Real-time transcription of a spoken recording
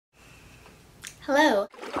Hello.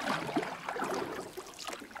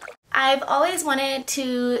 I've always wanted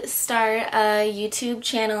to start a YouTube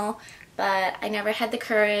channel, but I never had the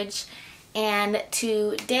courage, and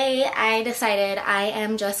today I decided I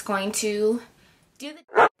am just going to do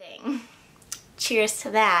the thing. Cheers to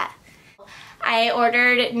that. I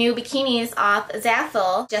ordered new bikinis off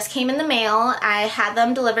Zaful. Just came in the mail. I had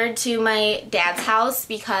them delivered to my dad's house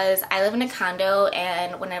because I live in a condo,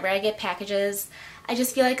 and whenever I get packages, I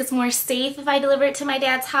just feel like it's more safe if I deliver it to my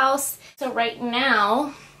dad's house. So right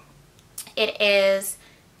now, it is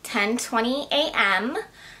 10:20 a.m.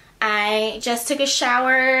 I just took a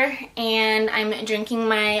shower and I'm drinking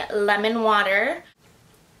my lemon water.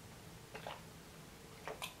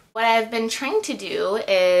 What I've been trying to do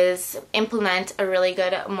is implement a really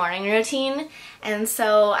good morning routine, and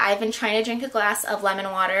so I've been trying to drink a glass of lemon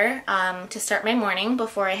water to start my morning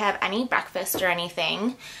before I have any breakfast or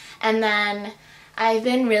anything. And then I've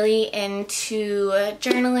been really into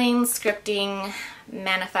journaling, scripting,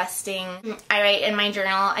 manifesting. I write in my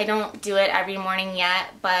journal. I don't do it every morning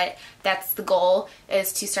yet, but that's the goal,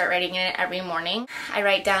 is to start writing in it every morning. I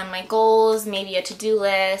write down my goals, maybe a to-do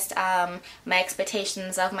list, my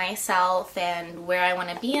expectations of myself and where I want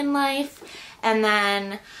to be in life. And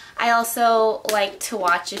then I also like to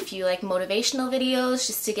watch a few motivational videos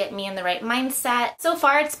just to get me in the right mindset. So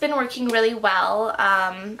far it's been working really well.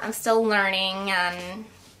 I'm still learning on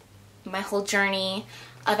my whole journey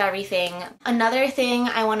of everything. Another thing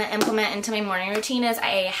I want to implement into my morning routine is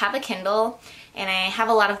I have a Kindle and I have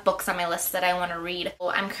a lot of books on my list that I want to read.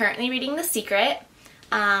 I'm currently reading The Secret.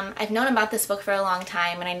 I've known about this book for a long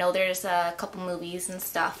time, and I know there's a couple movies and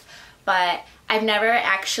stuff, but I've never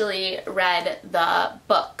actually read the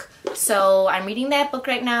book. So I'm reading that book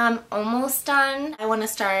right now. I'm almost done. I want to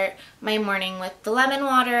start my morning with the lemon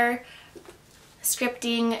water,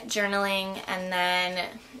 scripting, journaling, and then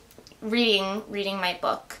reading my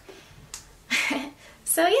book.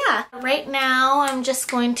 So yeah, right now I'm just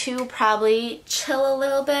going to probably chill a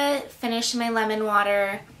little bit, finish my lemon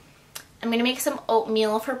water. I'm going to make some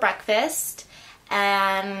oatmeal for breakfast,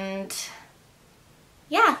 and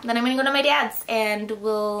yeah, then I'm going to go to my dad's and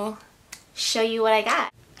we'll show you what I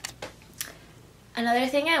got. Another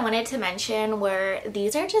thing I wanted to mention were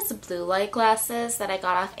these are just blue light glasses that I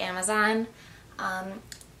got off Amazon.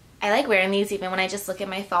 I like wearing these even when I just look at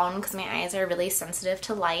my phone because my eyes are really sensitive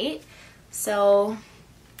to light. So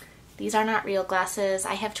these are not real glasses.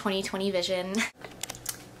 I have 20/20 vision.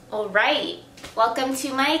 Alright, welcome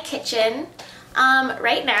to my kitchen.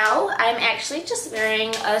 Right now I'm actually just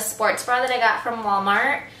wearing a sports bra that I got from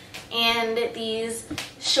Walmart and these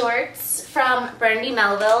shorts from Brandy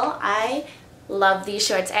Melville. I love these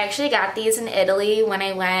shorts. I actually got these in Italy when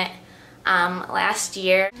I went last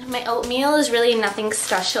year. My oatmeal is really nothing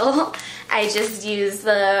special. I just use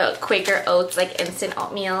the Quaker Oats instant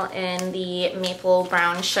oatmeal in the maple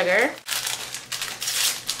brown sugar.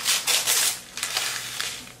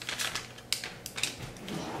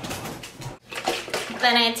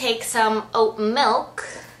 Then I take some oat milk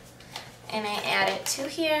and I add it to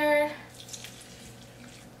here.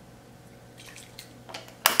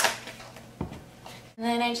 And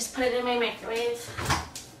then I just put it in my microwave.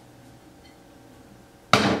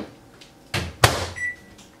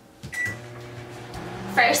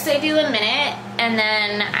 First I do a minute and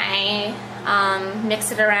then I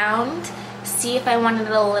mix it around, see if I wanted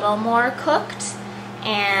it a little more cooked,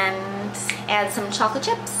 and add some chocolate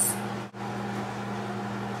chips.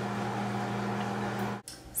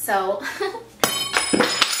 So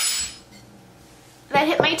that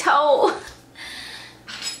hit my toe.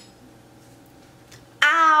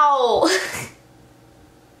 Ow!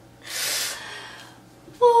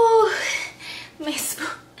 Oh,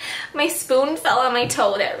 my spoon fell on my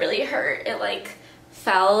toe. That really hurt. It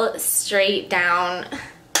fell straight down.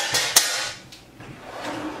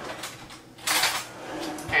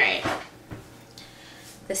 Alright.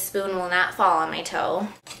 The spoon will not fall on my toe.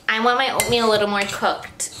 I want my oatmeal a little more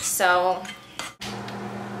cooked, so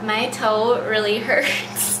my toe really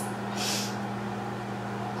hurts.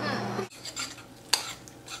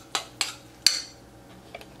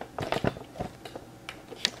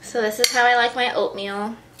 So this is how I like my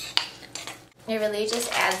oatmeal. I really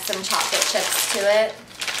just add some chocolate chips to it.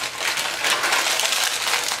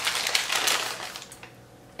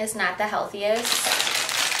 It's not the healthiest,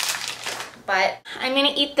 but I'm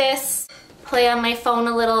gonna eat this, play on my phone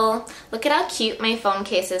a little. Look at how cute my phone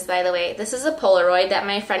case is, by the way. This is a Polaroid that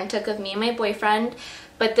my friend took of me and my boyfriend,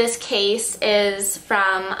 but this case is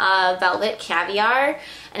from Velvet Caviar,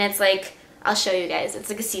 and it's I'll show you guys.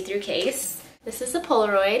 It's a see-through case. This is a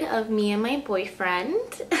Polaroid of me and my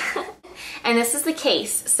boyfriend. And this is the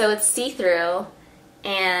case, so it's see-through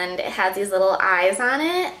and it has these little eyes on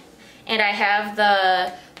it. And I have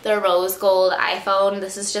the rose gold iPhone.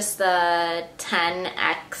 This is just the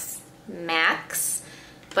 10X Max,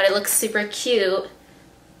 but it looks super cute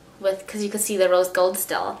because you can see the rose gold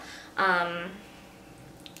still.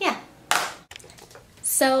 Yeah.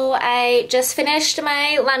 So I just finished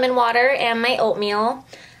my lemon water and my oatmeal.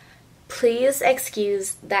 Please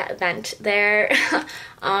excuse that vent there.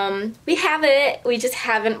 We have it, we just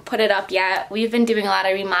haven't put it up yet. We've been doing a lot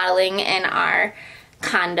of remodeling in our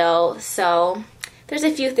condo, so there's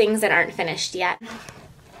a few things that aren't finished yet.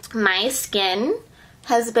 My skin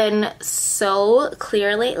has been so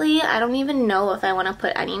clear lately. I don't even know if I want to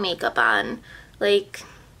put any makeup on. Like,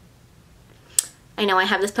 I know I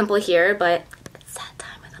have this pimple here, but it's that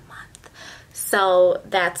time of the month. So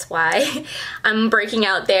that's why I'm breaking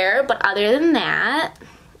out there. But other than that,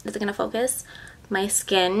 is it gonna focus? My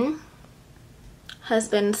skin has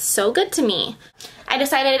been so good to me. I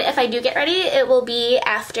decided if I do get ready, it will be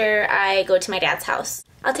after I go to my dad's house.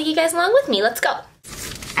 I'll take you guys along with me. Let's go.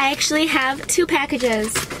 I actually have 2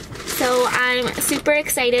 packages, so I'm super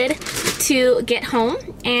excited to get home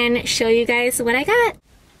and show you guys what I got.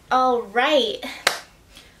 All right,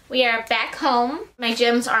 we are back home. My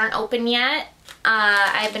gyms aren't open yet.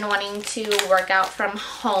 I've been wanting to work out from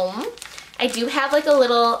home. I do have like a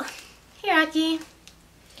little, hey Rocky.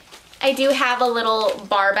 I do have a little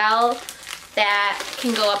barbell that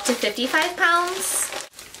can go up to 55 pounds.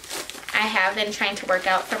 I have been trying to work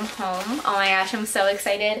out from home. Oh my gosh, I'm so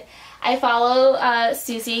excited. I follow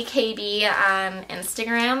Susie KB on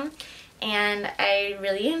Instagram, and I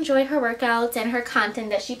really enjoy her workouts and her content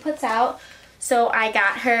that she puts out. So I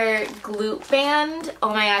got her glute band. Oh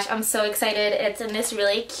my gosh, I'm so excited. It's in this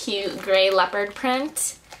really cute gray leopard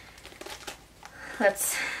print.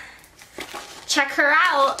 Let's check her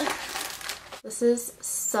out. This is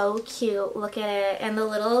so cute. Look at it. And the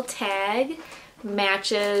little tag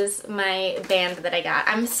matches my band that I got.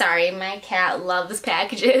 I'm sorry, my cat loves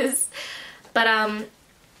packages. But,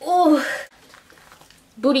 ooh,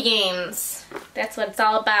 booty games. That's what it's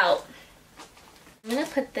all about. I'm gonna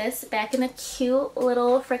put this back in the cute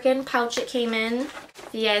little frickin' pouch it came in. If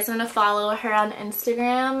you guys wanna follow her on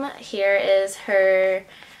Instagram, here is her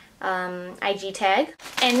IG tag.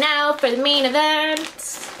 And now for the main event,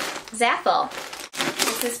 Zaful.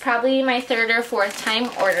 This is probably my 3rd or 4th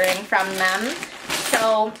time ordering from them,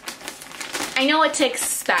 so I know what to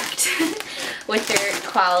expect with their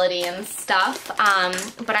quality and stuff,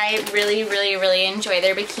 but I really enjoy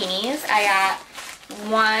their bikinis. I got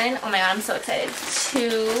 1, oh my god, I'm so excited,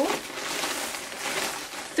 2,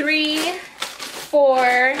 3,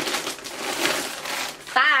 4,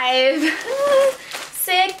 5,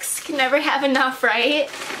 6, can never have enough, right?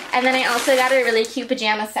 And then I also got a really cute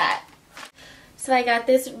pajama set. So I got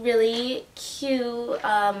this really cute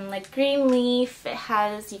like green leaf. It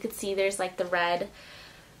has, you could see there's like the red,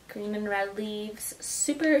 green and red leaves.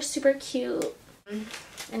 Super cute.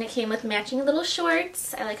 And it came with matching little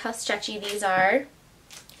shorts. I like how stretchy these are.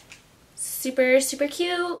 Super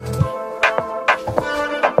cute.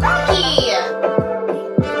 Rocky!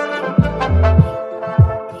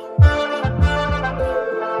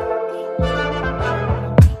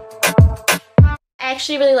 I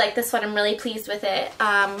actually really like this one. I'm really pleased with it.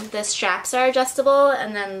 The straps are adjustable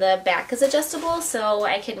and then the back is adjustable, so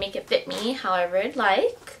I can make it fit me however I'd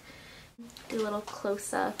like. Do a little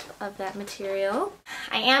close-up of that material.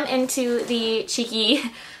 I am into the cheeky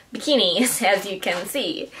bikinis, as you can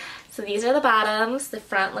see. So these are the bottoms. The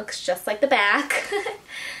front looks just like the back.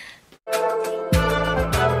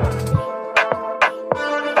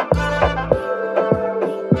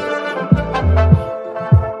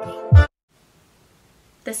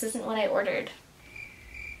 This isn't what I ordered.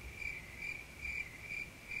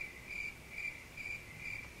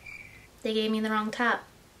 They gave me the wrong top.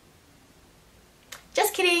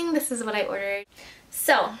 Just kidding, this is what I ordered.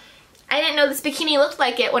 So, I didn't know this bikini looked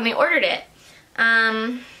like it when I ordered it.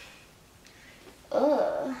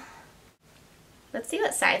 Let's see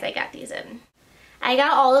what size I got these in. I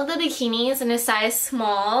got all of the bikinis in a size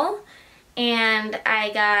small, and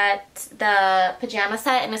I got the pajama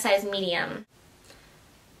set in a size medium.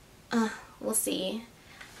 We'll see.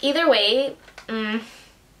 Either way,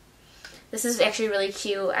 this is actually really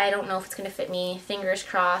cute. I don't know if it's going to fit me, fingers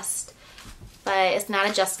crossed. But it's not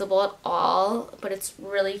adjustable at all, but it's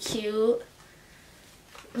really cute.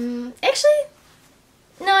 Actually,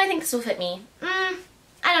 no, I think this will fit me. I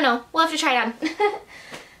don't know. We'll have to try it on.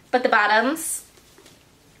 But the bottoms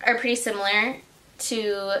are pretty similar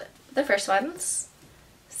to the first ones.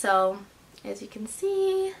 So, as you can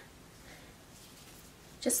see,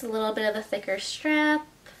 Just a little bit of a thicker strap.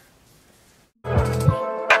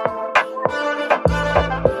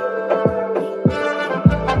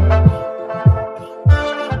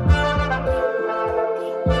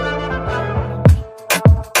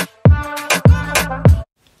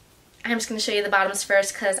 I'm just going to show you the bottoms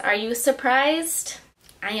first because are you surprised?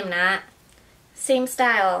 I am not. Same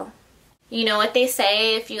style. You know what they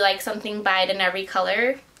say, if you like something, buy it in every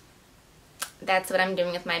color. That's what I'm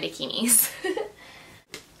doing with my bikinis.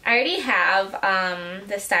 I already have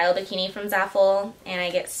this style bikini from Zaful and I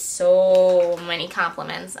get so many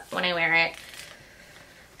compliments when I wear it.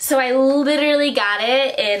 So I literally got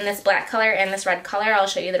it in this black color and this red color. I'll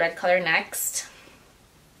show you the red color next.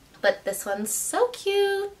 But this one's so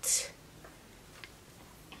cute.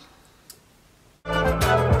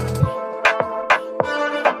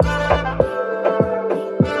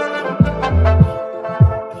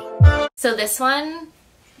 So this one,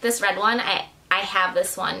 this red one, I have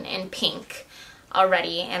this one in pink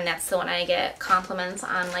already, and that's the one I get compliments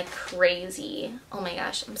on like crazy. Oh my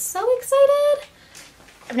gosh, I'm so excited.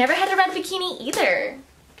 I've never had a red bikini either.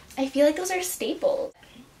 I feel like those are staples.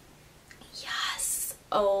 Yes.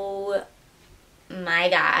 Oh my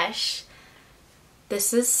gosh.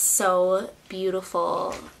 This is so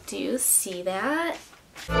beautiful. Do you see that?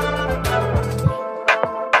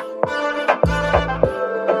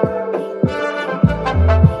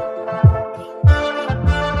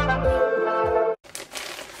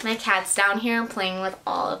 My cat's down here playing with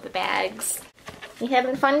all of the bags. You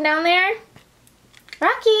having fun down there?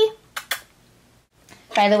 Rocky!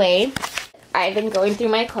 By the way, I've been going through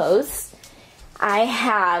my clothes. I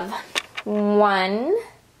have 1,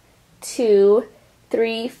 2,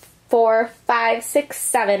 3, 4, 5, 6,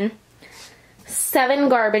 7. 7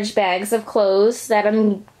 garbage bags of clothes that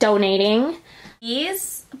I'm donating.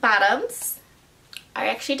 These bottoms are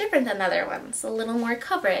actually different than the other ones. A little more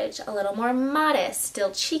coverage, a little more modest,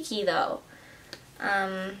 still cheeky though.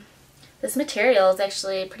 This material is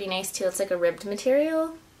actually pretty nice too. It's like a ribbed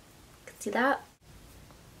material. You can see that.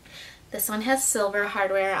 This one has silver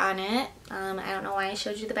hardware on it. I don't know why I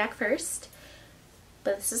showed you the back first.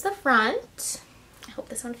 But this is the front. I hope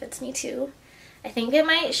this one fits me too. I think it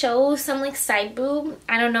might show some like side boob.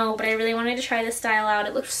 I don't know, but I really wanted to try this style out.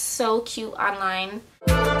 It looks so cute online.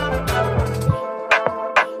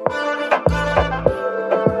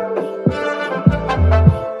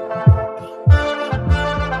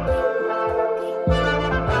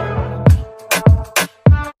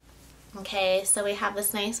 Okay, so we have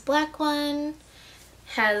this nice black one.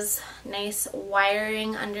 Has nice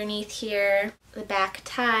wiring underneath here. The back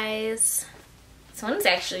ties. This one's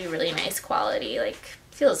actually really nice quality, like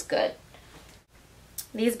feels good.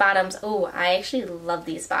 These bottoms, oh, I actually love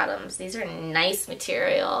these bottoms. These are nice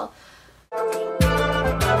material.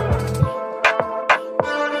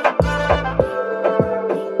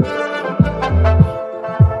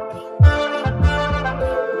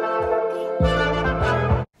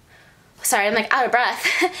 Sorry, I'm like out of breath.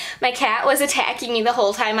 My cat was attacking me the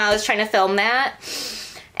whole time I was trying to film that.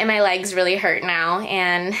 And my legs really hurt now.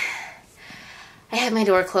 And I have my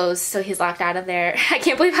door closed, so he's locked out of there. I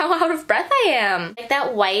can't believe how out of breath I am. Like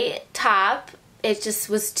that white top, it just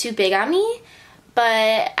was too big on me.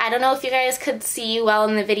 But I don't know if you guys could see well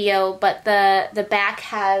in the video, but the back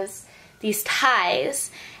has these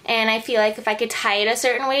ties. And I feel like if I could tie it a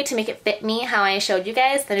certain way to make it fit me how I showed you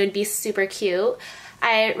guys, then it would be super cute.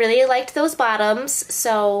 I really liked those bottoms,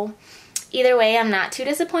 so either way, I'm not too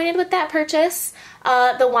disappointed with that purchase.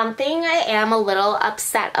 The one thing I am a little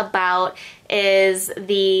upset about is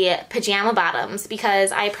the pajama bottoms,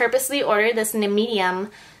 because I purposely ordered this in a medium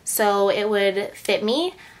so it would fit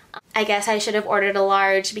me. I guess I should have ordered a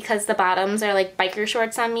large because the bottoms are like biker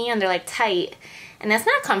shorts on me and they're like tight. And that's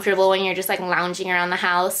not comfortable when you're just like lounging around the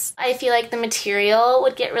house. I feel like the material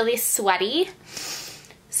would get really sweaty.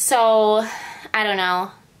 So I don't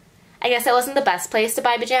know. I guess that wasn't the best place to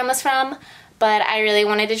buy pajamas from, but I really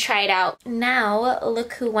wanted to try it out. Now,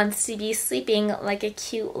 look who wants to be sleeping like a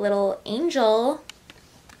cute little angel.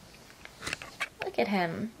 Look at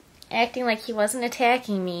him, acting like he wasn't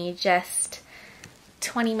attacking me just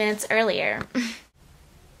 20 minutes earlier.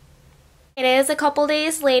 It is a couple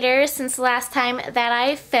days later since the last time that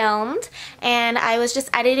I filmed, and I was just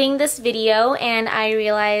editing this video and I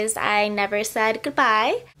realized I never said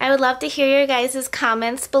goodbye. I would love to hear your guys'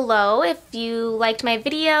 comments below if you liked my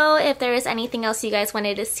video, if there was anything else you guys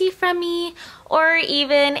wanted to see from me, or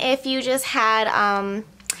even if you just had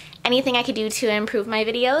anything I could do to improve my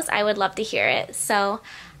videos. I would love to hear it. So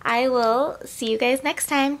I will see you guys next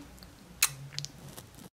time.